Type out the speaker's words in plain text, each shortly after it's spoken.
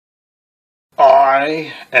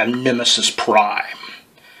I am Nemesis Prime.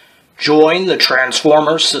 Join the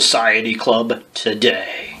Transformers Society Club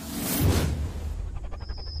today.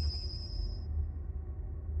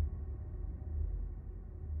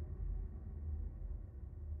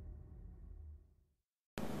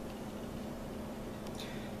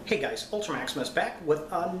 Hey guys, UltraMaximus back with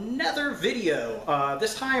another video.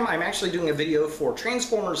 This time I'm actually doing a video for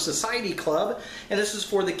Transformers Society Club, and this is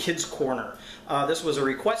for the Kids Corner. This was a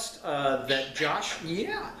request that Josh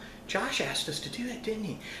asked us to do it, didn't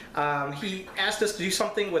he? He asked us to do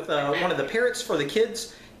something with one of the parrots for the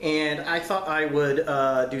kids, and I thought I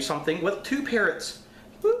would do something with two parrots.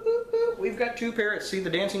 Woo, woo, woo. We've got two parrots. See the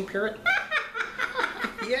dancing parrot?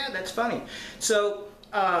 Yeah, that's funny. So,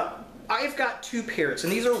 I've got two parrots,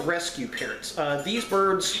 and these are rescue parrots. These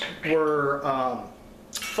birds were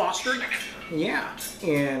fostered, yeah,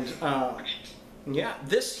 and yeah,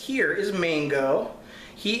 this here is Mango.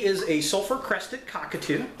 He is a sulphur-crested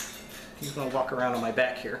cockatoo. He's going to walk around on my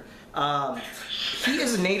back here. He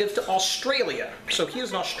is native to Australia, so he is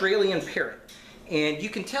an Australian parrot. And you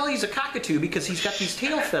can tell he's a cockatoo because he's got these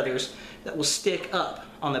tail feathers that will stick up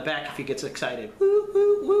on the back if he gets excited. Woo,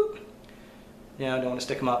 woo, woo. No, don't want to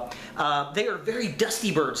stick them up. They are very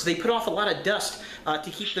dusty birds. They put off a lot of dust to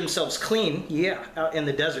keep themselves clean, yeah, out in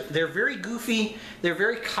the desert. They're very goofy, they're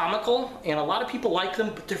very comical, and a lot of people like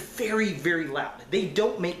them, but they're very, very loud. They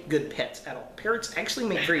don't make good pets at all. Parrots actually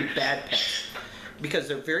make very bad pets because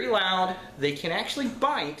they're very loud, they can actually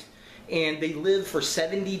bite, and they live for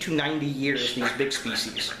 70 to 90 years, these big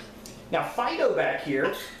species. Now Fido back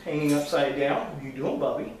here, hanging upside down, how you doing,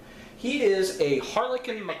 Bubby? He is a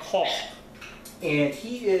Harlequin Macaw. And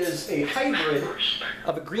he is a hybrid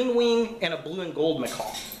of a green wing and a blue and gold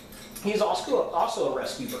macaw. He's also a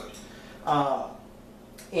rescue bird.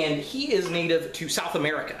 And he is native to South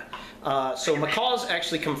America. So macaws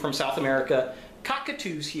actually come from South America.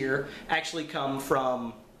 Cockatoos here actually come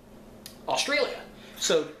from Australia.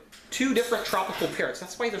 So two different tropical parrots.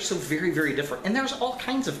 That's why they're so very, very different. And there's all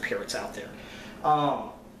kinds of parrots out there.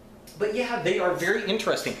 But yeah, they are very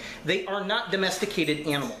interesting. They are not domesticated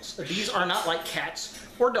animals. These are not like cats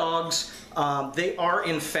or dogs. They are,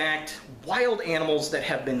 in fact, wild animals that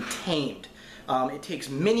have been tamed. It takes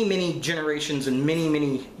many, many generations and many,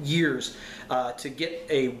 many years to get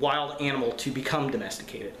a wild animal to become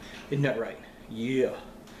domesticated. Isn't that right? Yeah.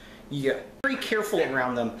 Yeah. Very careful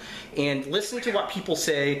around them and listen to what people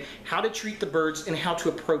say, how to treat the birds, and how to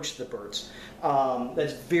approach the birds.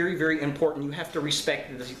 That's very, very important. You have to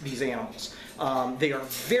respect these animals. They are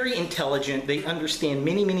very intelligent. They understand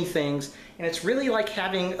many, many things. And it's really like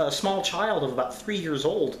having a small child of about 3 years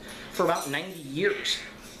old for about 90 years.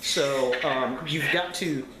 So you've got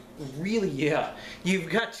to really, you've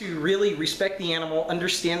got to really respect the animal,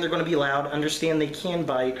 understand they're going to be loud, understand they can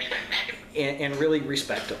bite, and really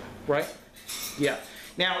respect them, right? Yeah.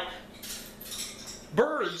 Now,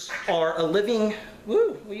 birds are a living,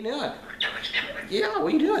 woo, what are you doing? Yeah, what are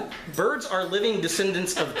you doing? Birds are living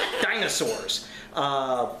descendants of dinosaurs.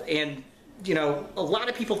 And, you know, a lot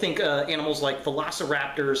of people think animals like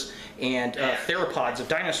velociraptors and theropods of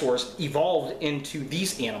dinosaurs evolved into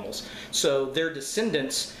these animals. So their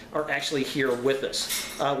descendants are actually here with us,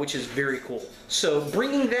 which is very cool. So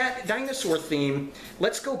bringing that dinosaur theme,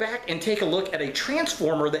 let's go back and take a look at a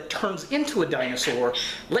transformer that turns into a dinosaur.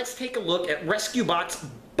 Let's take a look at Rescuebots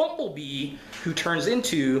Bumblebee, who turns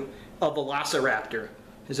into a velociraptor.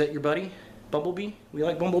 Is that your buddy, Bumblebee? We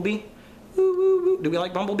like Bumblebee? Woo, woo, woo. Do we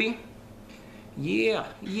like Bumblebee? Yeah,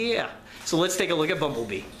 yeah. So let's take a look at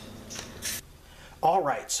Bumblebee.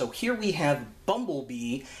 Alright, so here we have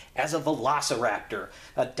Bumblebee as a velociraptor,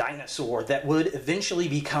 a dinosaur that would eventually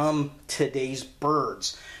become today's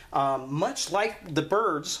birds. Much like the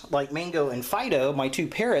birds, like Mango and Fido, my two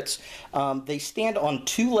parrots, they stand on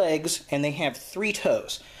two legs and they have 3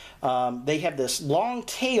 toes. They have this long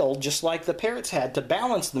tail, just like the parrots had, to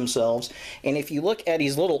balance themselves. And if you look at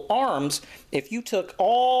his little arms, if you took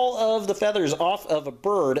all of the feathers off of a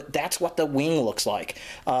bird, that's what the wing looks like,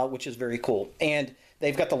 which is very cool. And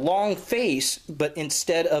they've got the long face, but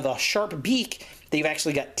instead of a sharp beak, they've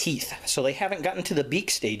actually got teeth. So they haven't gotten to the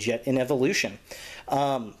beak stage yet in evolution.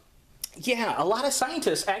 Yeah, a lot of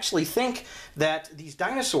scientists actually think that these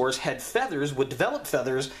dinosaurs had feathers, would develop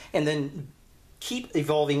feathers, and then keep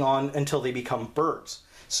evolving on until they become birds.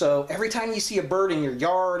 So every time you see a bird in your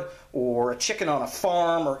yard or a chicken on a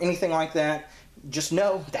farm or anything like that, just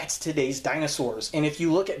know that's today's dinosaurs. And if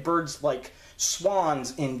you look at birds like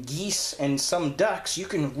swans and geese and some ducks, you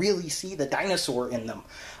can really see the dinosaur in them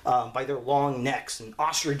by their long necks, and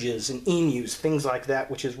ostriches and emus, things like that,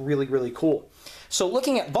 which is really, really cool. So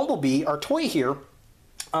looking at Bumblebee, our toy here,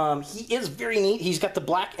 He is very neat. He's got the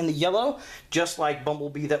black and the yellow, just like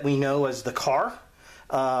Bumblebee that we know as the car.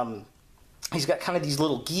 He's got kind of these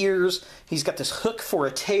little gears. He's got this hook for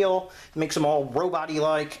a tail. It makes him all robot-y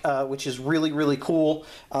like, which is really, really cool.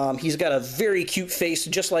 He's got a very cute face,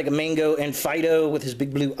 just like a Mango and Fido with his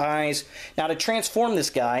big blue eyes. Now, to transform this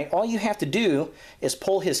guy, all you have to do is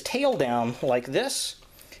pull his tail down like this,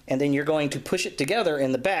 and then you're going to push it together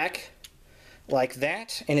in the back like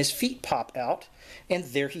that, and his feet pop out, and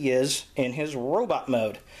there he is in his robot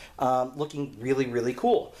mode, looking really, really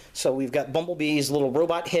cool. So we've got Bumblebee's little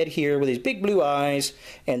robot head here with his big blue eyes,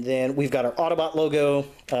 and then we've got our Autobot logo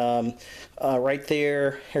right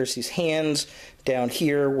there. Here's his hands down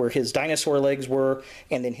here where his dinosaur legs were,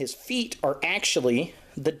 and then his feet are actually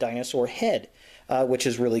the dinosaur head, which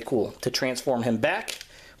is really cool. To transform him back,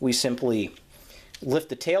 we simply lift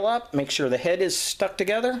the tail up, make sure the head is stuck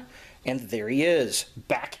together, and there he is,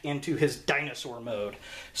 back into his dinosaur mode.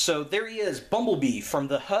 So there he is, Bumblebee from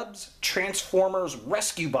the Hubs Transformers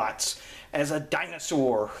Rescuebots as a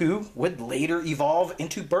dinosaur who would later evolve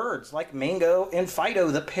into birds like Mango and Fido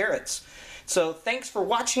the Parrots. So thanks for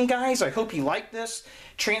watching, guys. I hope you liked this.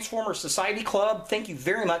 Transformer Society Club, thank you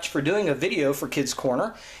very much for doing a video for Kids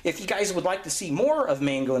Corner. If you guys would like to see more of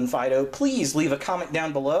Mango and Fido, please leave a comment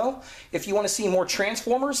down below. If you want to see more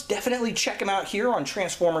Transformers, definitely check them out here on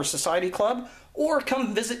Transformer Society Club, or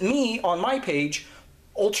come visit me on my page,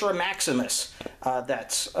 Ultra Maximus.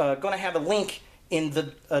 That's going to have a link in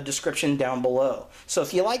the description down below. So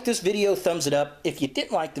if you like this video, thumbs it up. If you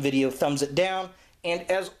didn't like the video, thumbs it down. And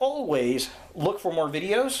as always, look for more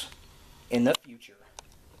videos in the future.